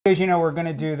As you know, we're going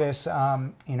to do this,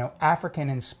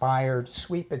 African-inspired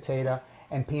sweet potato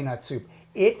and peanut soup.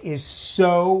 It is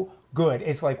so good.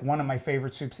 It's like one of my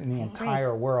favorite soups in the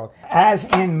entire world. As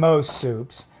in most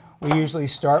soups, we usually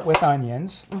start with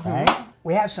onions, right?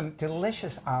 We have some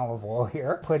delicious olive oil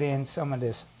here. Put in some of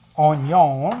this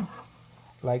onion,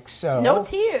 like so. No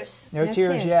tears. No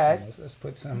tears yet. Let's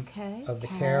put some of the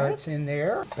carrots in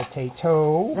there.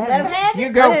 Potato. Let them have it. You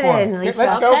go for it.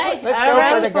 Let's go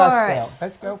for the gusto.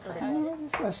 Let's go for it. We're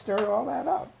just going to stir all that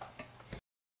up.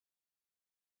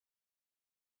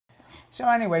 So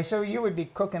anyway, so you would be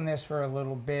cooking this for a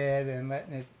little bit and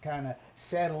letting it kind of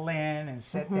settle in and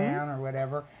sit down or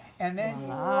whatever. And then,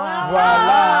 voila!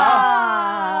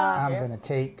 I'm going to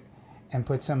take and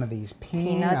put some of these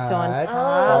peanuts on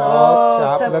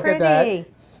top. So Look pretty. at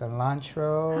that.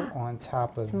 Cilantro on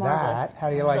top of that.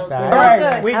 How do you like that? All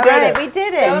right, we did it. We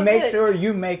did it. And make sure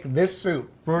you make this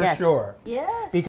soup for sure. Yes.